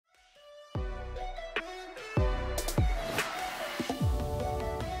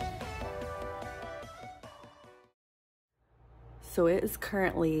So it is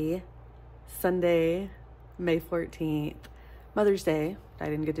currently Sunday, May 14th, Mother's Day. I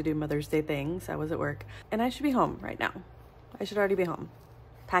didn't get to do Mother's Day things. I was at work. And I should be home right now. I should already be home,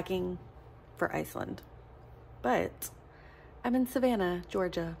 packing for Iceland. But I'm in Savannah,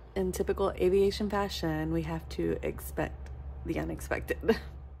 Georgia. In typical aviation fashion, we have to expect the unexpected.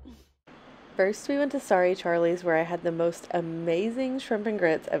 First, we went to Sorry Charlie's, where I had the most amazing shrimp and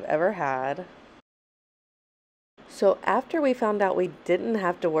grits I've ever had. So after we found out we didn't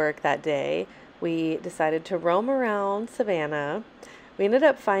have to work that day, we decided to roam around Savannah. We ended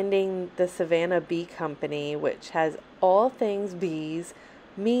up finding the Savannah Bee Company, which has all things bees: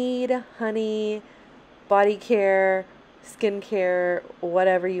 mead, honey, body care, skincare,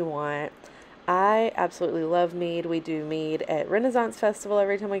 whatever you want. I absolutely love mead. We do mead at Renaissance Festival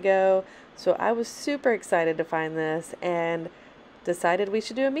every time we go. So I was super excited to find this and decided we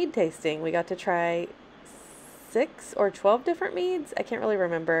should do a mead tasting. We got to try 6 or 12 different meads. I can't really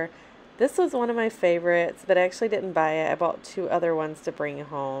remember. This was one of my favorites, but I actually didn't buy it. I bought 2 other ones to bring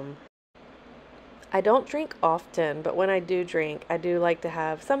home. I don't drink often, but when I do drink, I do like to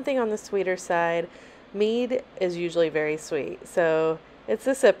have something on the sweeter side. Mead is usually very sweet, so it's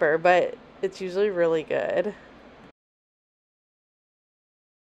a sipper, but it's usually really good.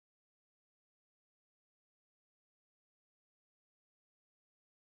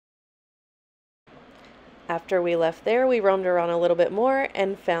 After we left there, we roamed around a little bit more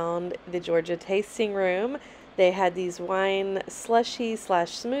and found the Georgia tasting room. They had these wine slushy /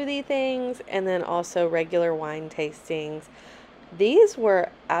 smoothie things, and then also regular wine tastings. These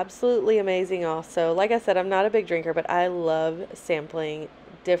were absolutely amazing also. Like I said, I'm not a big drinker, but I love sampling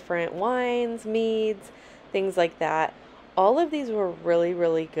different wines, meads, things like that. All of these were really,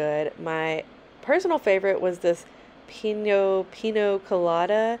 really good. My personal favorite was this Pino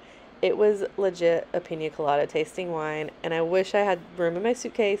Colada. It was legit a pina colada tasting wine, and I wish I had room in my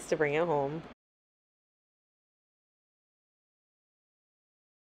suitcase to bring it home.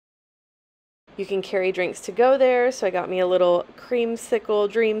 You can carry drinks to go there, so I got me a little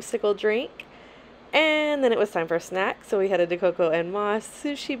dreamsicle drink. And then it was time for a snack, so we headed to Coco and Moss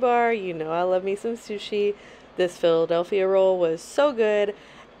Sushi Bar. You know I love me some sushi. This Philadelphia roll was so good.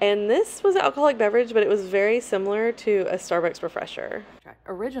 And this was an alcoholic beverage, but it was very similar to a Starbucks refresher.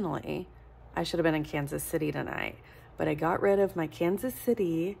 Originally, I should have been in Kansas City tonight, but I got rid of my Kansas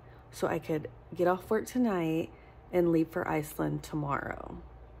City so I could get off work tonight and leave for Iceland tomorrow,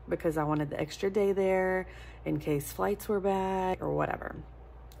 because I wanted the extra day there in case flights were bad or whatever.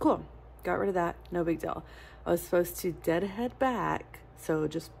 Cool. Got rid of that. No big deal. I was supposed to deadhead back, so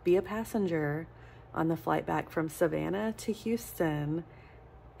just be a passenger on the flight back from Savannah to Houston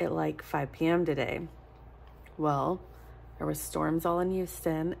at like 5 p.m. today. Well, there were storms all in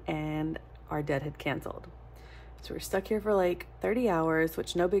Houston and our deadhead canceled. So we're stuck here for like 30 hours,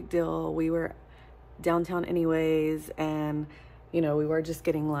 which no big deal. We were downtown anyways, and you know, we were just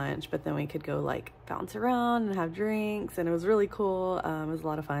getting lunch, but then we could go like bounce around and have drinks, and it was really cool. It was a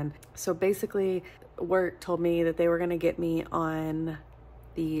lot of fun. So basically, work told me that they were gonna get me on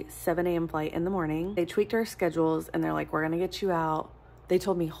the 7 a.m. flight in the morning. They tweaked our schedules and they're like, we're gonna get you out. They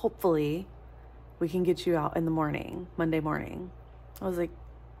told me, hopefully we can get you out in the morning, Monday morning. I was like,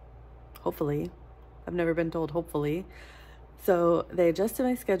 hopefully. I've never been told hopefully. So they adjusted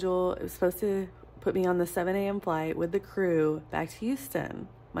my schedule. It was supposed to put me on the 7 a.m. flight with the crew back to Houston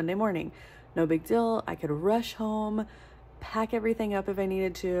Monday morning. No big deal. I could rush home, pack everything up if I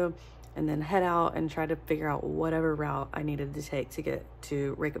needed to, and then head out and try to figure out whatever route I needed to take to get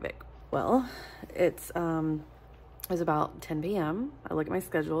to Reykjavik. Well, it was about 10 p.m. I look at my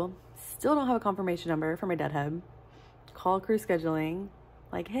schedule, still don't have a confirmation number for my deadhead. Call crew scheduling,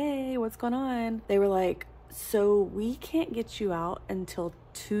 like, hey, what's going on? They were like, so we can't get you out until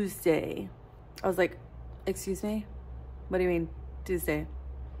Tuesday. I was like, excuse me? What do you mean Tuesday?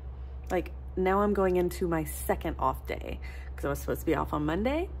 Like, now I'm going into my second off day, because I was supposed to be off on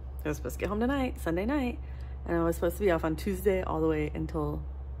Monday. I was supposed to get home tonight, Sunday night, and I was supposed to be off on Tuesday all the way until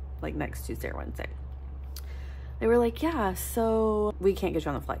like next Tuesday or Wednesday. They were like, yeah, so we can't get you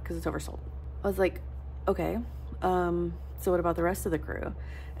on the flight because it's oversold. I was like, okay, so what about the rest of the crew?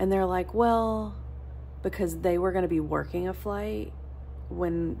 And they're like, well, because they were going to be working a flight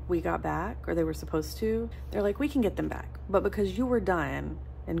when we got back, or they were supposed to, they're like, we can get them back, but because you were done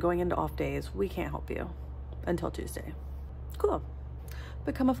and going into off days, we can't help you until Tuesday. Cool.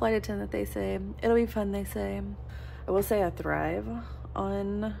 Become a flight attendant, they say. It'll be fun, they say. I will say I thrive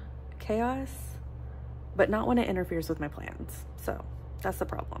on chaos, but not when it interferes with my plans. So that's the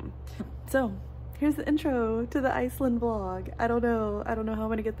problem. So here's the intro to the Iceland vlog. I don't know how I'm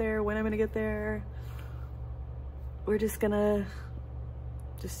gonna get there, when I'm gonna get there. we're just gonna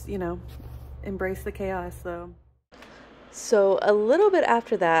you know, embrace the chaos though. So a little bit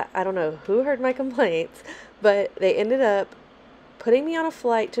after that, I don't know who heard my complaints, but they ended up putting me on a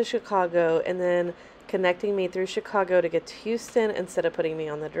flight to Chicago and then connecting me through Chicago to get to Houston instead of putting me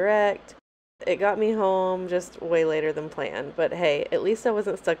on the direct. It got me home just way later than planned, but hey, at least I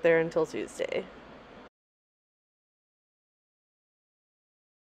wasn't stuck there until Tuesday.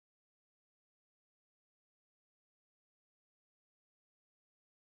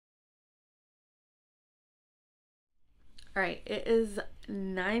 All right, it is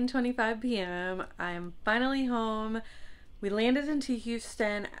 9:25 p.m. I'm finally home. We landed into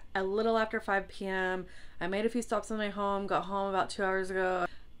Houston a little after 5 p.m. I made a few stops on my way home, got home about 2 hours ago,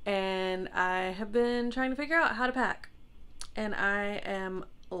 and I have been trying to figure out how to pack. And I am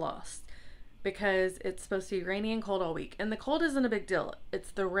lost because it's supposed to be rainy and cold all week. And the cold isn't a big deal,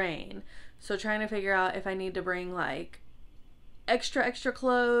 it's the rain. So trying to figure out if I need to bring like extra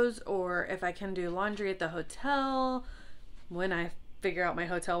clothes or if I can do laundry at the hotel when I figure out my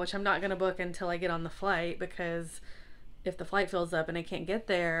hotel, which I'm not going to book until I get on the flight, because if the flight fills up and I can't get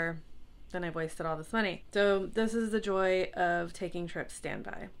there, then I've wasted all this money. So this is the joy of taking trips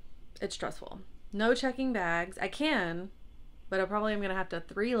standby. It's stressful. No checking bags. I can, but I probably am going to have to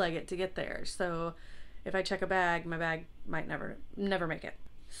 3-leg it to get there. So if I check a bag, my bag might never make it.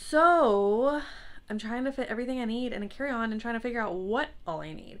 So I'm trying to fit everything I need in a carry-on and trying to figure out what all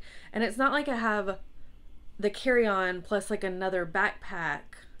I need. And it's not like I have the carry-on plus like another backpack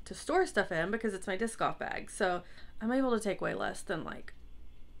to store stuff in, because it's my disc golf bag. So I'm able to take way less than like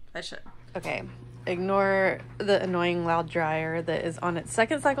I should. Okay, ignore the annoying loud dryer that is on its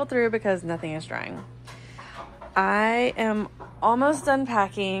second cycle through because nothing is drying. I am almost done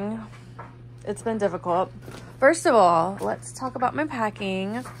packing. It's been difficult. First of all, let's talk about my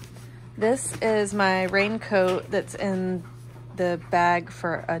packing. This is my raincoat that's in the bag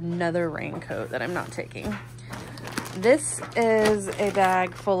for another raincoat that I'm not taking. This is a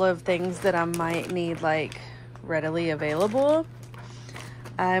bag full of things that I might need like readily available.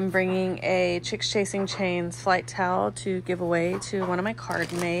 I'm bringing a Chicks Chasing Chains flight towel to give away to one of my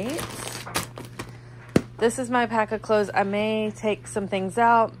card mates. This is my pack of clothes. I may take some things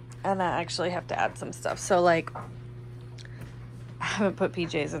out and I actually have to add some stuff. So like, I haven't put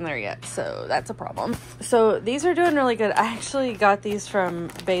PJs in there yet, so that's a problem. So these are doing really good. I actually got these from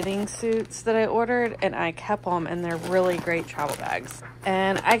bathing suits that I ordered and I kept them, and they're really great travel bags.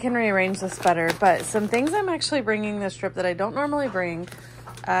 And I can rearrange this better, but some things I'm actually bringing this trip that I don't normally bring.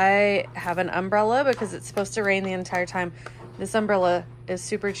 I have an umbrella because it's supposed to rain the entire time. This umbrella is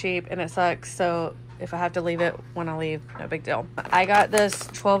super cheap and it sucks, so if I have to leave it when I leave, no big deal. I got this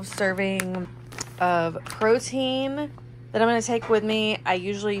 12 serving of protein that I'm going to take with me. I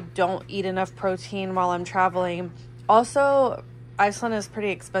usually don't eat enough protein while I'm traveling. Also, Iceland is pretty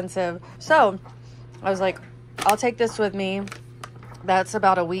expensive. So I was like, I'll take this with me. That's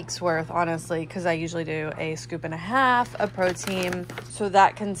about a week's worth, honestly, because I usually do a 1.5 scoops of protein. So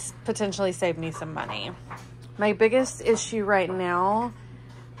that can potentially save me some money. My biggest issue right now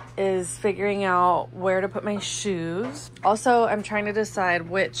is figuring out where to put my shoes. Also, I'm trying to decide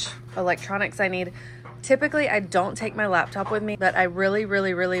which electronics I need. Typically, I don't take my laptop with me, but I really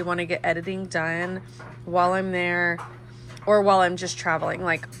want to get editing done while I'm there, or while I'm just traveling,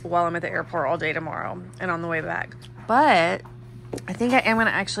 like while I'm at the airport all day tomorrow and on the way back. But I think I am going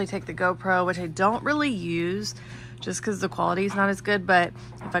to actually take the GoPro, which I don't really use just because the quality is not as good. But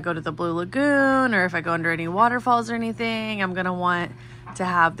if I go to the Blue Lagoon or if I go under any waterfalls or anything, I'm going to want to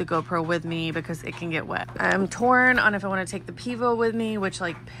have the GoPro with me because it can get wet. I'm torn on if I want to take the Pivo with me, which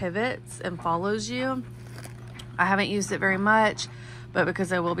like pivots and follows you. I haven't used it very much, but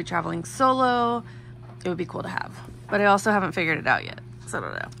because I will be traveling solo, it would be cool to have. But I also haven't figured it out yet, so I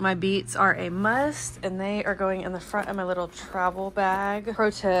don't know. My Beats are a must, and they are going in the front of my little travel bag. Pro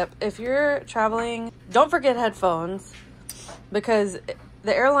tip, if you're traveling, don't forget headphones, because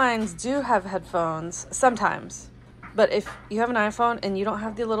the airlines do have headphones sometimes. But if you have an iPhone and you don't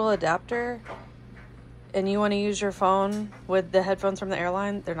have the little adapter and you want to use your phone with the headphones from the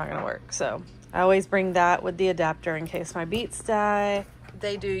airline, they're not going to work. So I always bring that with the adapter in case my Beats die.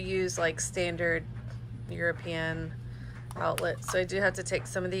 They do use like standard European outlets, so I do have to take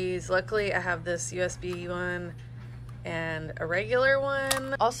some of these. Luckily, I have this USB one and a regular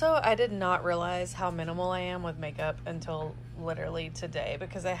one. Also, I did not realize how minimal I am with makeup until literally today,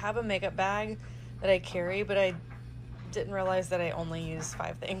 because I have a makeup bag that I carry, but I didn't realize that I only use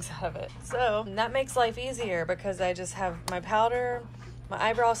 5 things out of it. So that makes life easier because I just have my powder, my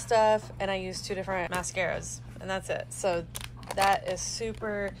eyebrow stuff, and I use 2 different mascaras, and that's it. So that is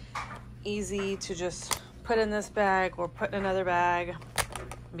super easy to just put in this bag or put in another bag,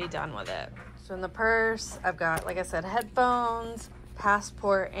 be done with it. So in the purse, I've got, like I said, headphones,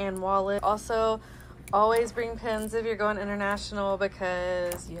 passport, and wallet. Also, always bring pens if you're going international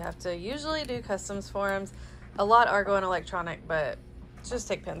because you have to usually do customs forms. A lot are going electronic, but just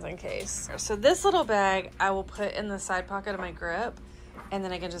take pens in case. So this little bag I will put in the side pocket of my grip, and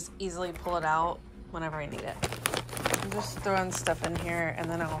then I can just easily pull it out whenever I need it. I'm just throwing stuff in here, and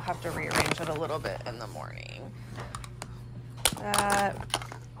then I'll have to rearrange it a little bit in the morning. That,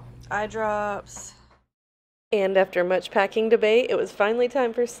 eye drops. And after much packing debate, it was finally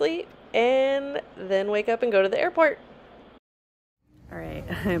time for sleep, and then wake up and go to the airport. All right,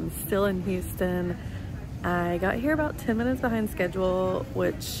 I'm still in Houston. I got here about 10 minutes behind schedule,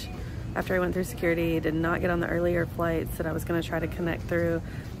 which after I went through security, did not get on the earlier flights that I was gonna try to connect through.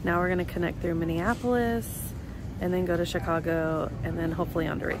 Now we're gonna connect through Minneapolis and then go to Chicago and then hopefully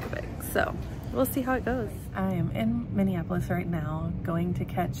on to Reykjavik. So we'll see how it goes. I am in Minneapolis right now, going to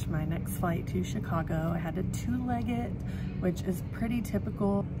catch my next flight to Chicago. I had to two-leg it, which is pretty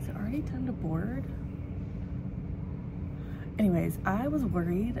typical. Is it already time to board? Anyways, I was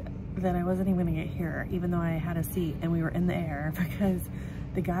worried that I wasn't even gonna get here, even though I had a seat and we were in the air, because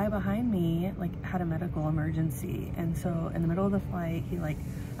the guy behind me had a medical emergency. And so in the middle of the flight,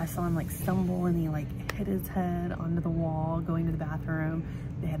 I saw him stumble, and he hit his head onto the wall going to the bathroom.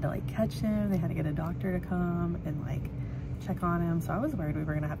 They had to catch him. They had to get a doctor to come and check on him. So I was worried we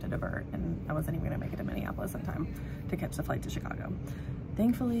were gonna have to divert, and I wasn't even gonna make it to Minneapolis in time to catch the flight to Chicago.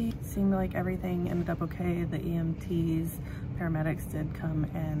 Thankfully, seemed like everything ended up okay. The EMTs, paramedics did come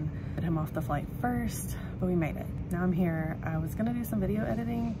and get him off the flight first, but we made it. Now I'm here. I was gonna do some video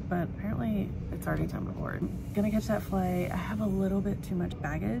editing, but apparently it's already time to board. Gonna catch that flight. I have a little bit too much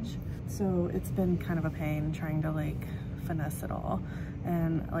baggage, so it's been kind of a pain trying to finesse it all.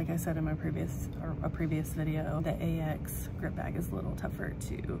 And like I said in my previous video, the AX grip bag is a little tougher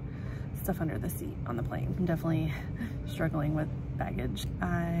to stuff under the seat on the plane. I'm definitely struggling with baggage.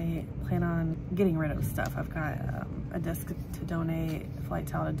 I plan on getting rid of stuff. I've got a disc to donate, a flight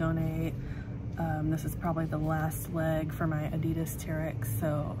towel to donate. This is probably the last leg for my Adidas T-Rex,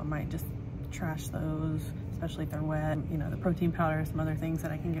 so I might just trash those, especially if they're wet. You know, the protein powder, some other things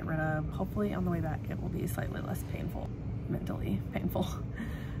that I can get rid of. Hopefully on the way back it will be slightly less painful, mentally painful.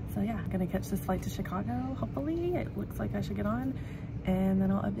 So yeah, I'm gonna catch this flight to Chicago. Hopefully, it looks like I should get on, and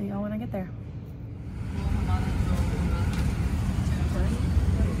then I'll update y'all when I get there.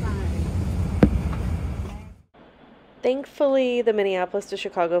 Thankfully, the Minneapolis to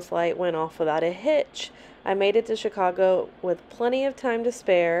Chicago flight went off without a hitch. I made it to Chicago with plenty of time to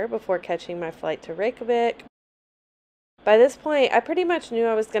spare before catching my flight to Reykjavik. By this point, I pretty much knew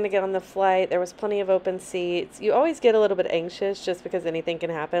I was going to get on the flight. There was plenty of open seats. You always get a little bit anxious just because anything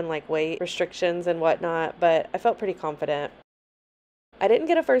can happen, like weight restrictions and whatnot, but I felt pretty confident. I didn't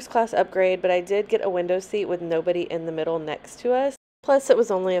get a first class upgrade, but I did get a window seat with nobody in the middle next to us. Plus, it was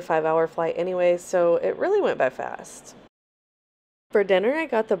only a 5-hour flight anyway, so it really went by fast. For dinner, I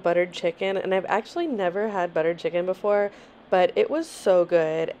got the buttered chicken, and I've actually never had buttered chicken before, but it was so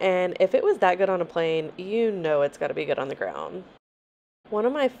good, and if it was that good on a plane, you know it's got to be good on the ground. One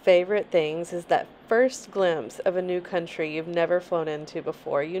of my favorite things is that first glimpse of a new country you've never flown into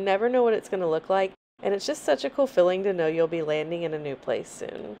before. You never know what it's going to look like, and it's just such a cool feeling to know you'll be landing in a new place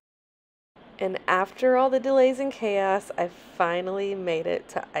soon. And after all the delays and chaos, I finally made it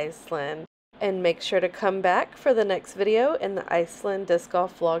to Iceland. And make sure to come back for the next video in the Iceland Disc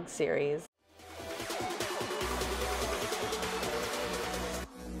Golf Vlog series.